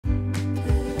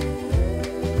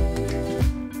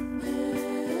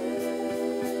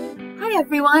Hi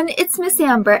everyone, it's Miss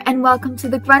Amber and welcome to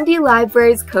the Grundy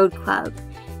Library's Code Club.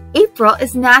 April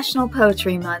is National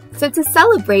Poetry Month, so to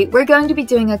celebrate we're going to be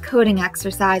doing a coding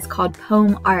exercise called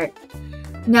Poem Art.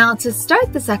 Now to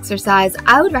start this exercise,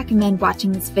 I would recommend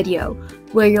watching this video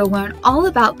where you'll learn all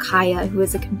about Kaya, who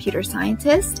is a computer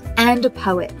scientist and a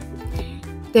poet.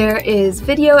 There is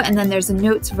video and then there's a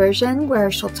notes version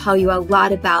where she'll tell you a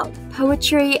lot about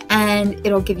poetry and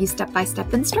it'll give you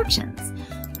step-by-step instructions.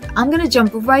 I'm going to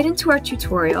jump right into our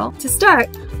tutorial. To start,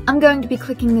 I'm going to be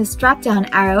clicking this drop-down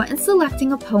arrow and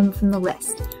selecting a poem from the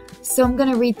list. So I'm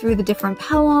going to read through the different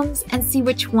poems and see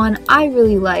which one I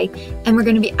really like, and we're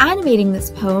going to be animating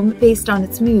this poem based on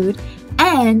its mood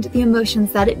and the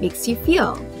emotions that it makes you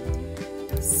feel.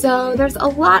 So there's a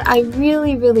lot I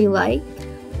really like,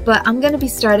 but I'm going to be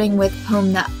starting with a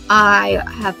poem that I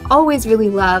have always really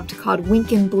loved called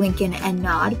Winkin', Blinkin' and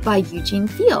Nod by Eugene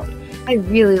Field. I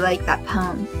really like that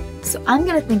poem. So I'm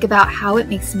going to think about how it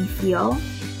makes me feel,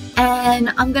 and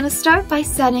I'm going to start by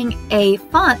setting a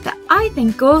font that I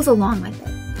think goes along with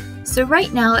it. So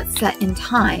right now it's set in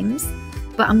Times,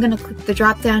 but I'm going to click the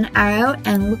drop down arrow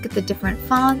and look at the different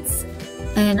fonts,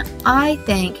 and I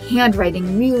think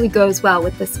handwriting really goes well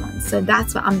with this one, so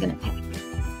that's what I'm going to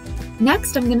pick.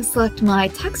 Next I'm going to select my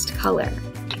text color.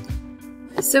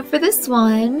 So for this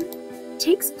one, it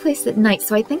takes place at night,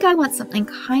 so I think I want something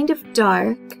kind of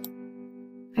dark.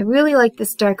 I really like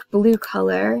this dark blue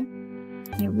color.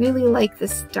 I really like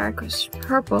this darkish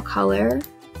purple color.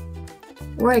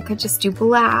 Or I could just do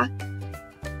black.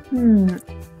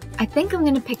 I think I'm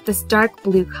going to pick this dark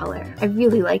blue color. I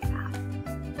really like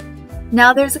that.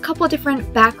 Now there's a couple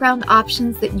different background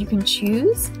options that you can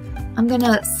choose. I'm going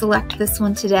to select this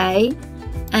one today,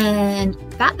 and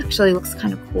that actually looks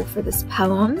kind of cool for this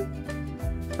poem.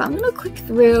 But I'm going to click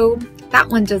through. That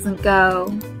one doesn't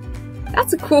go.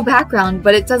 That's a cool background,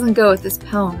 but it doesn't go with this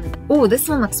poem. Oh, this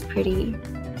one looks pretty.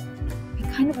 I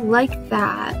kind of like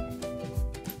that.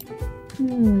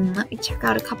 Let me check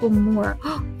out a couple more.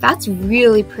 Oh, that's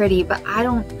really pretty, but I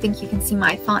don't think you can see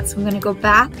my font, so I'm going to go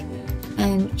back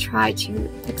and try to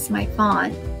fix my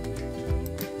font.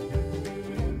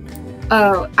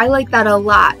 Oh, I like that a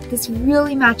lot. This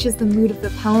really matches the mood of the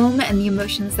poem and the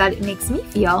emotions that it makes me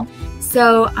feel.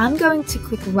 So I'm going to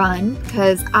click Run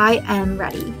because I am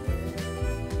ready.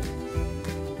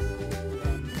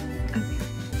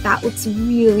 That looks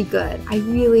really good. I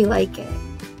really like it.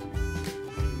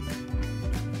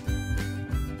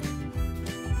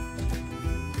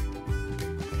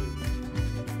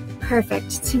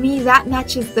 Perfect. To me, that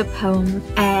matches the poem,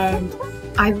 and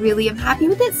I really am happy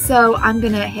with it, so I'm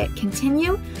gonna hit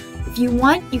continue. If you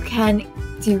want, you can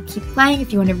do keep playing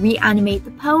if you want to reanimate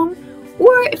the poem,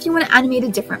 or if you want to animate a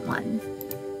different one.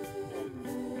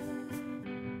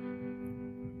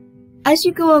 As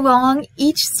you go along,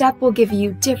 each step will give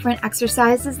you different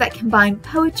exercises that combine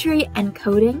poetry and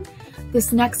coding.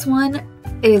 This next one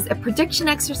is a prediction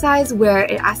exercise where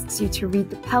it asks you to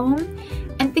read the poem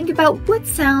and think about what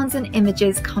sounds and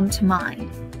images come to mind.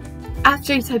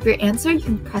 After you type your answer, you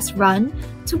can press Run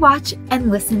to watch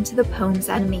and listen to the poem's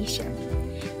animation.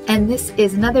 And this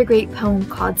is another great poem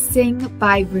called Sing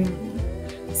by Grundy.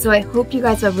 So I hope you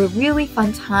guys have a really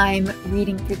fun time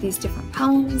reading through these different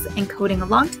poems and coding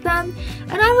along to them,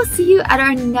 and I will see you at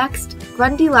our next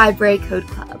Grundy Library Code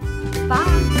Club.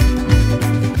 Bye!